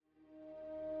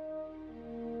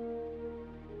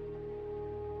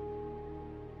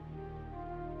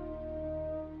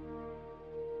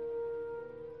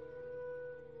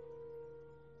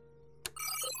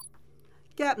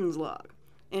Captain's Log,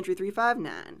 Entry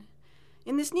 359.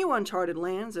 In this new uncharted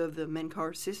lands of the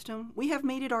Menkar system, we have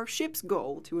made it our ship's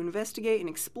goal to investigate and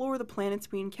explore the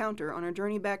planets we encounter on our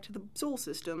journey back to the Sol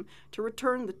system to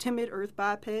return the timid Earth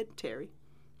biped, Terry.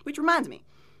 Which reminds me,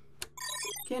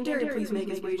 can Terry please make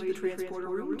his way to the transporter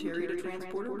room? Terry to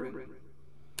transporter room.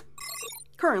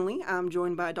 Currently, I'm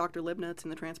joined by Dr. Libnuts in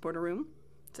the transporter room.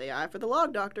 Say aye for the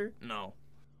log, Doctor. No.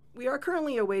 We are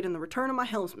currently awaiting the return of my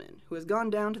helmsman, who has gone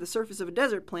down to the surface of a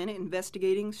desert planet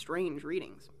investigating strange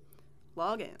readings.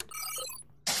 Log end.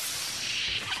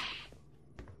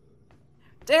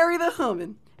 Terry the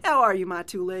Hummin', how are you, my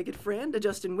two-legged friend?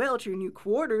 Adjusting well to your new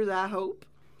quarters, I hope.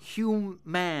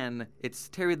 Human. It's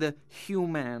Terry the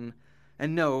Human.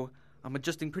 And no, I'm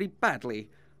adjusting pretty badly.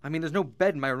 I mean, there's no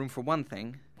bed in my room for one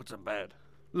thing. What's a bed?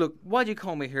 Look, why'd you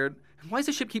call me here? And why does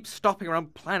the ship keep stopping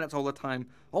around planets all the time?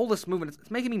 All this movement,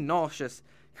 it's making me nauseous.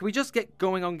 Can we just get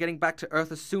going on getting back to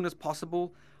Earth as soon as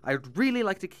possible? I'd really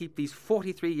like to keep these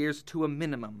 43 years to a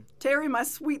minimum. Terry, my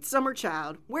sweet summer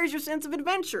child, where's your sense of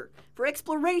adventure? For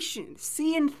exploration,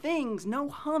 seeing things no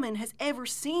humming has ever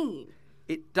seen.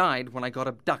 It died when I got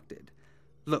abducted.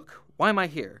 Look, why am I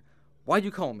here? Why'd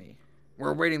you call me?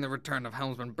 We're awaiting the return of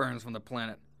Helmsman Burns from the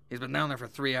planet. He's been down there for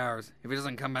 3 hours. If he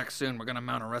doesn't come back soon, we're going to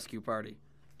mount a rescue party.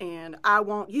 And I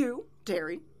want you,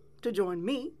 Terry, to join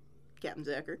me, Captain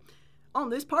Zacher,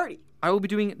 on this party. I will be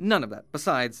doing none of that.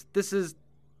 Besides, this is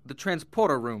the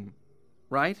transporter room,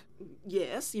 right?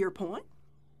 Yes, your point.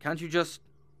 Can't you just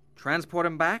transport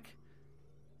him back?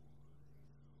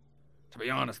 To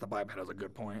be honest, the biped has a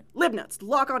good point. Libnuts,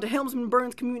 lock onto Helmsman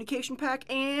Burns' communication pack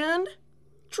and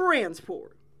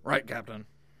transport. Right, Captain.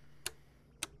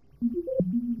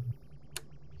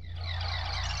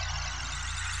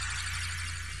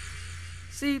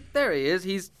 See, there he is.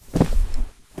 He's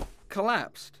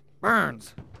collapsed.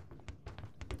 Burns!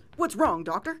 What's wrong,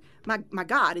 Doctor? My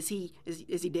God, is he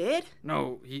dead?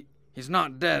 No, he's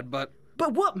not dead, but...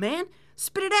 But what, man?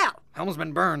 Spit it out!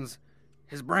 Helmsman Burns,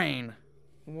 his brain...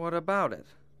 What about it?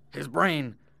 His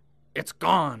brain, it's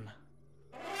gone.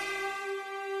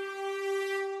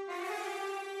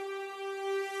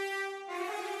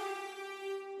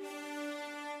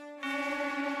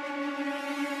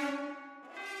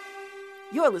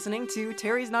 You're listening to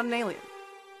Terry's Not an Alien,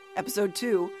 Episode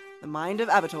 2, The Mind of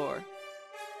Avatore.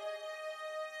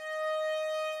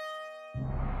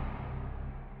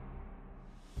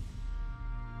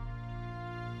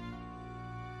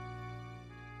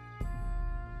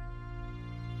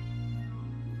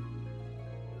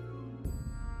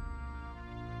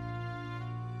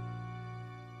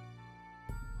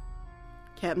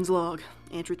 Captain's Log,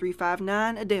 Entry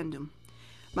 359, Addendum.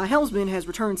 My helmsman has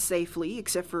returned safely,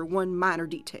 except for one minor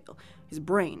detail. His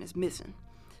brain is missing.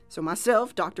 So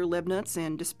myself, Dr. Libnuts,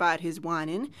 and despite his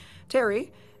whining,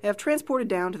 Terry, have transported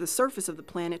down to the surface of the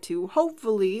planet to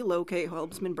hopefully locate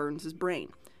Helmsman Burns'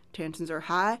 brain. Tensions are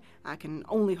high. I can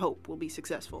only hope we'll be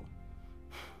successful.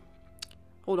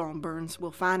 Hold on, Burns.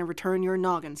 We'll find and return your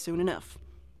noggin soon enough.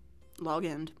 Log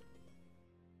end.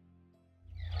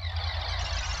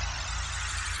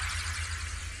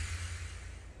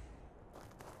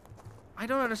 I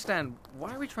don't understand.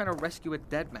 Why are we trying to rescue a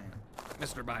dead man?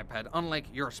 Mr. Biped, unlike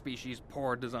your species'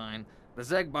 poor design, the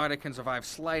Zeg body can survive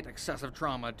slight excessive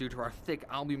trauma due to our thick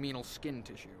albuminal skin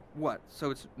tissue. What,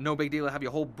 so it's no big deal to have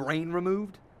your whole brain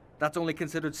removed? That's only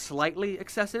considered slightly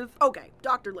excessive? Okay,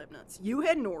 Dr. Libnuts, you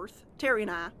head north. Terry and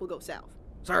I will go south.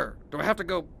 Sir, do I have to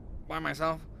go by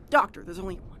myself? Doctor, there's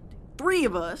only 3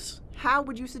 of us. How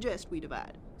would you suggest we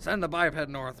divide? Send the Biped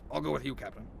north. I'll go with you,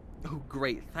 Captain. Oh,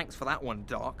 great. Thanks for that one,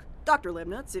 Doc. Dr.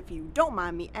 Libnuts, if you don't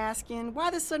mind me asking, why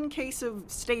the sudden case of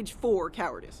stage 4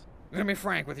 cowardice? I'm gonna be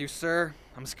frank with you, sir.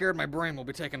 I'm scared my brain will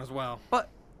be taken as well. But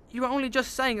you were only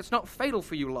just saying it's not fatal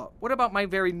for you lot. What about my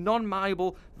very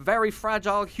non-malleable, very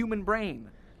fragile human brain?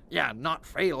 Yeah, not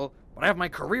fatal, but I have my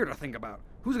career to think about.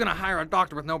 Who's gonna hire a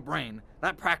doctor with no brain?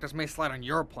 That practice may slide on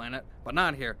your planet, but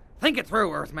not here. Think it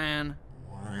through, Earthman.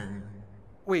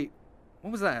 Wait,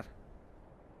 what was that?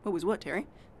 What was what, Terry?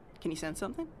 Can you sense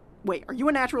something? Wait, are you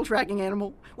a natural tracking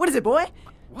animal? What is it, boy?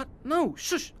 What? No,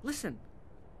 shush, listen.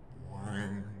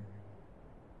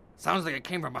 Sounds like it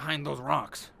came from behind those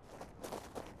rocks.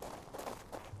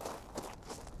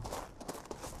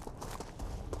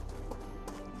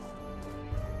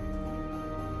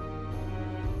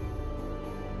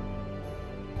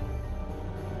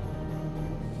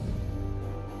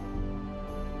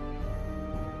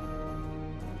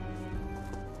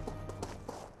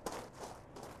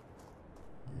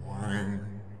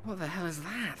 What the hell is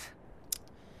that?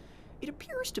 It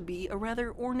appears to be a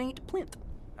rather ornate plinth.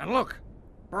 And look,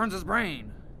 Burns'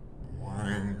 brain.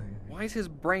 Why Why is his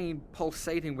brain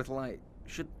pulsating with light?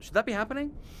 Should that be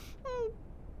happening?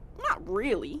 Not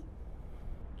really.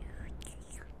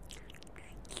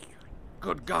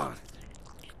 Good God.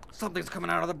 Something's coming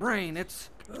out of the brain.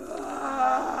 It's...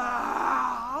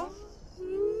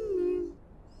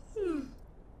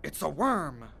 It's a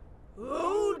worm.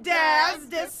 Who dares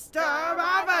disturb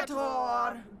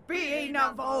Avatore, being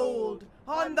of old,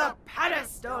 on the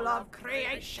pedestal of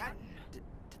creation? Did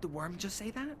the worm just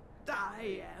say that?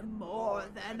 I am more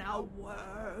than a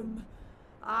worm.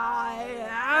 I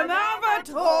am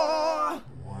Avatore!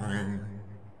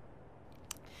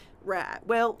 Right.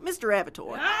 Well, Mr.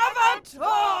 Avatore.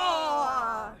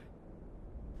 Avatore!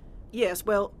 Yes,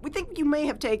 well, we think you may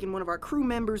have taken one of our crew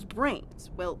members' brains.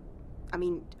 Well, I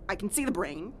mean, I can see the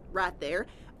brain right there.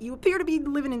 You appear to be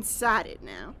living inside it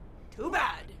now. Too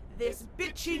bad. This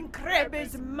bitchin' crib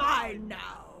is mine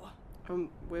now.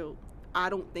 Well, I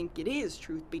don't think it is,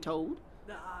 truth be told.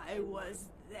 I was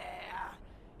there,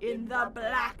 in the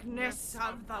blackness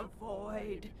of the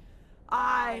void.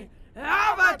 I,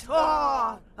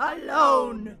 Avatore,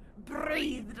 alone,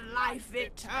 breathed life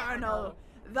eternal,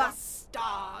 the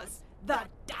stars, the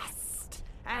dust,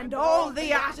 and all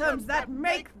the atoms that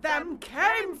make them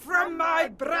came from my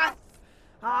breath.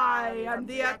 I am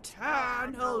the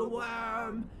eternal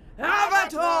worm,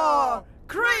 Avatore,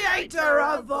 creator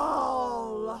of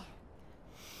all.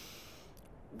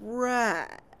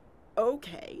 Right.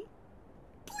 Okay.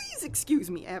 Please excuse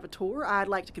me, Avatore. I'd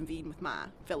like to convene with my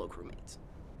fellow crewmates.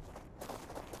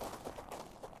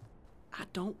 I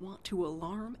don't want to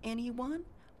alarm anyone,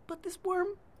 but this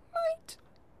worm might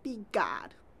be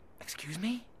God. Excuse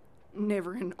me?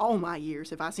 Never in all my years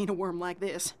have I seen a worm like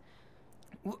this.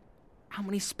 How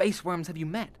many space worms have you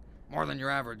met? More than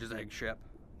your average egg ship.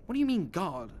 What do you mean,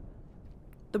 God?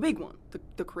 The big one,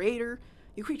 the creator.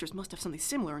 You creatures must have something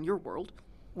similar in your world.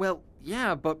 Well,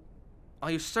 yeah, but are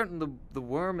you certain the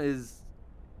worm is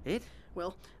it?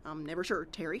 Well, I'm never sure,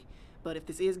 Terry. But if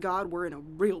this is God, we're in a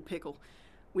real pickle.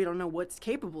 We don't know what it's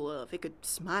capable of. It could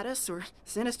smite us, or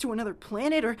send us to another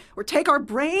planet, or take our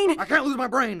brain. I can't lose my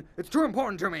brain. It's too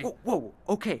important to me. Whoa,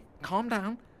 okay, calm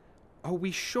down. Are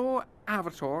we sure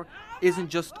Avatore isn't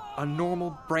just a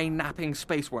normal brain-napping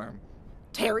space worm?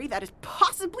 Terry, that is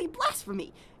possibly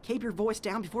blasphemy. Keep your voice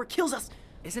down before it kills us.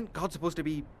 Isn't God supposed to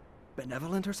be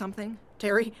benevolent or something?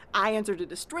 Terry, I answered a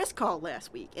distress call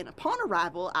last week, and upon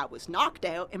arrival, I was knocked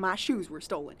out and my shoes were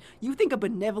stolen. You think a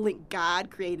benevolent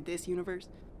God created this universe?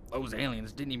 Those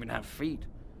aliens didn't even have feet.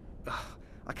 Ugh,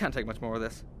 I can't take much more of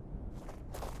this.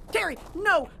 Terry,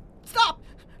 no! Stop!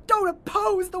 Don't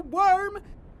oppose the worm!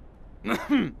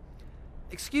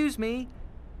 Excuse me,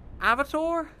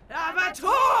 Avatore?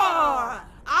 Avatore!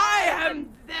 I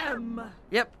am them!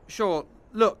 Yep, sure.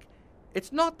 Look,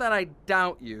 it's not that I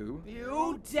doubt you.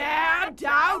 You dare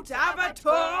doubt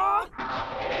Avatore?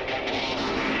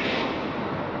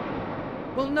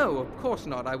 Well, no, of course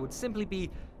not. I would simply be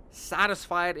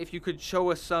satisfied if you could show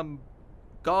us some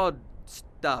God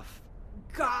stuff.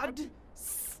 God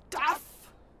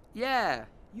stuff? Yeah.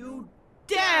 You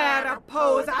dare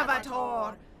oppose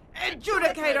Avatore,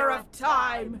 adjudicator of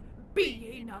time,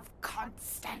 being of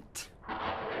constant.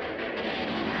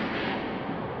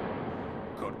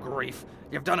 Good grief.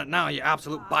 You've done it now, you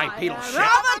absolute bipedal I am shit.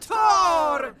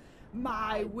 Avatore!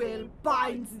 My will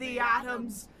binds the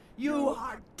atoms. You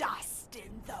are dust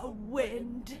in the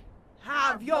wind.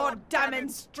 Have your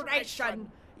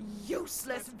demonstration,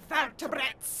 useless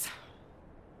vertebrates.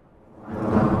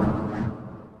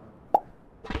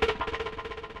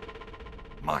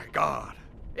 My God.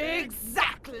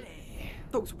 Exactly.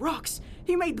 Those rocks,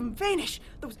 he made them vanish.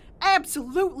 Those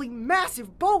absolutely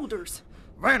massive boulders.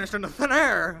 Vanished into thin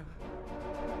air.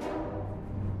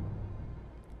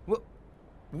 Well,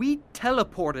 we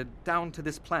teleported down to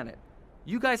this planet.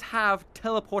 You guys have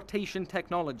teleportation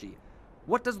technology.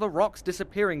 What does the rocks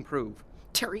disappearing prove?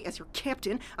 Terry, as your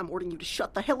captain, I'm ordering you to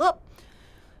shut the hell up.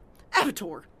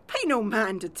 Avatore, pay no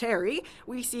mind to Terry.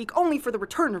 We seek only for the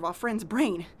return of our friend's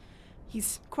brain.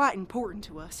 He's quite important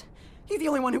to us. He's the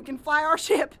only one who can fly our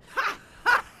ship.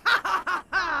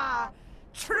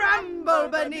 Tremble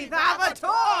beneath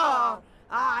Avatore!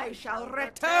 I shall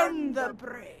return the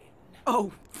brain.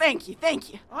 Oh, thank you.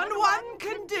 On one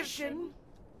condition.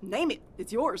 Name it.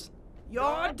 It's yours.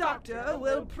 Your doctor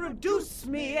will produce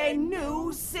me a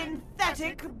new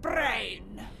synthetic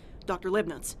brain. Dr.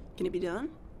 Lebnuts, can it be done?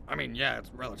 I mean, yeah,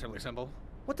 it's relatively simple.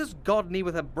 What does God need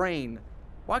with a brain?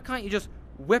 Why can't you just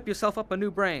whip yourself up a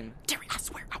new brain? Terry, I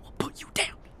swear I will put you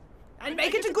down. And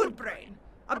make it a good brain.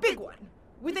 A big one.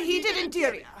 With a heated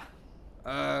interior.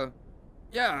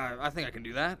 Yeah, I think I can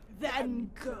do that. Then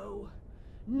go.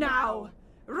 Now,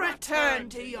 return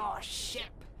to your ship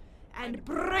and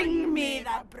bring me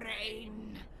the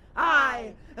brain.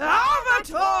 I,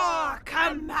 Avatore,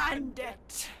 command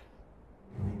it.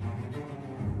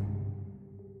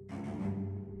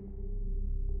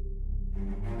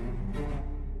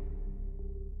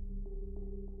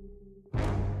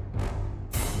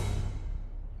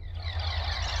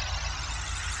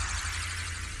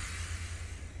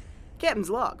 Captain's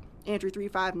log, entry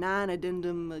 359,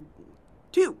 addendum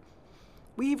 2.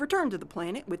 We've returned to the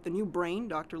planet with the new brain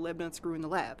Dr. Lebnuts grew in the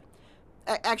lab.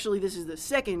 Actually, this is the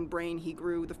second brain he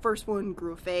grew. The first one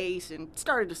grew a face and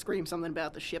started to scream something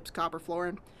about the ship's copper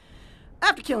flooring.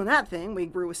 After killing that thing, we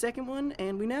grew a second one,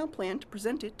 and we now plan to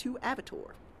present it to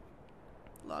Avatore.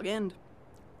 Log end.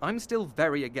 I'm still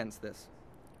very against this.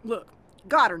 Look,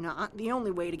 God or not, the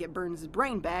only way to get Burns'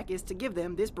 brain back is to give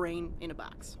them this brain in a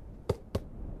box.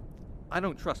 I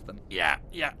don't trust them. Yeah.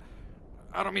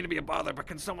 I don't mean to be a bother, but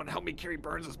can someone help me carry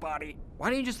Burns' body? Why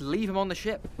don't you just leave him on the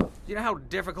ship? Do you know how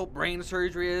difficult brain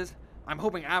surgery is? I'm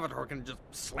hoping Avatore can just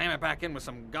slam it back in with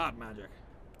some god magic.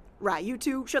 Right, you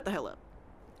two, shut the hell up.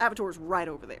 Avatore's right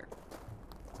over there.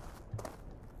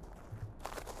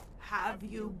 Have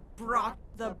you brought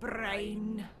the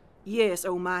brain? Yes,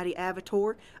 oh mighty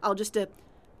Avatore. I'll just,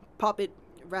 pop it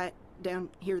right down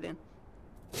here then.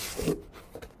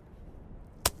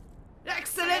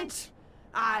 Excellent!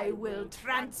 I will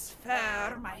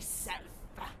transfer myself.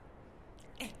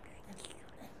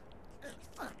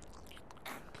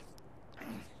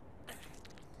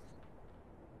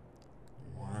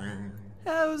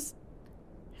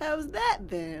 How's that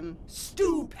then?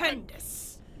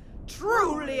 Stupendous!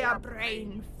 Truly a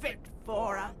brain fit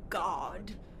for a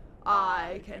god.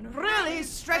 I can really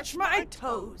stretch my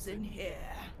toes in here.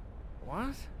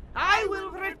 What? I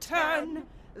will return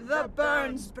the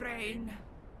Burns brain.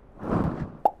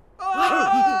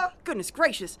 Goodness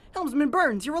gracious, Helmsman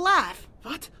Burns, you're alive!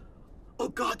 What? Oh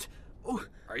God! Oh,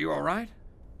 Are you all right?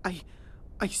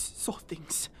 I saw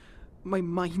things. My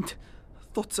mind,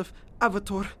 thoughts of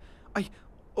Avatore.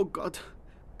 Oh God!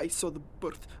 I saw the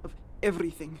birth of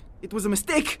everything. It was a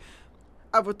mistake.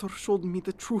 Avatore showed me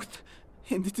the truth,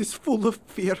 and it is full of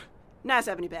fear. Nice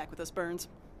having you back with us, Burns.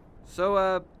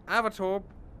 So, Avatore,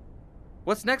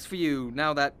 what's next for you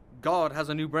now that God has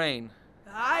a new brain?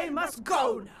 I must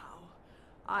go now.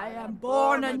 I am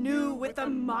born anew with the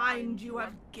mind you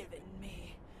have given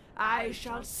me. I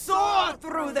shall soar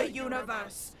through the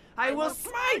universe. I will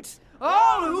smite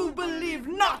all who believe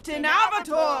not in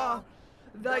Avatore.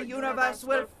 The universe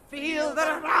will feel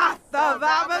the wrath of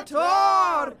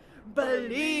Avatore.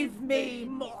 Believe me,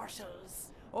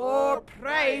 mortals, or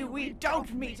pray we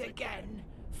don't meet again,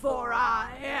 for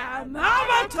I am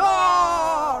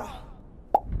Avatore!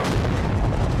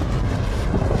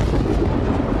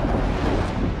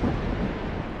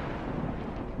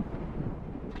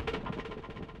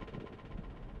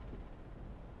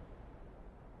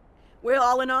 Well,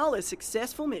 all in all, a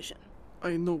successful mission.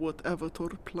 I know what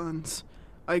Avatore plans.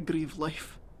 I grieve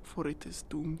life, for it is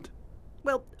doomed.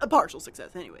 Well, a partial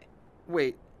success anyway.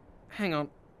 Wait, hang on.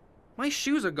 My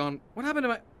shoes are gone. What happened to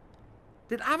my...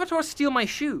 Did Avatore steal my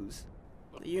shoes?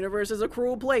 The universe is a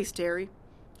cruel place, Terry.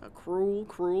 A cruel,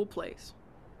 cruel place.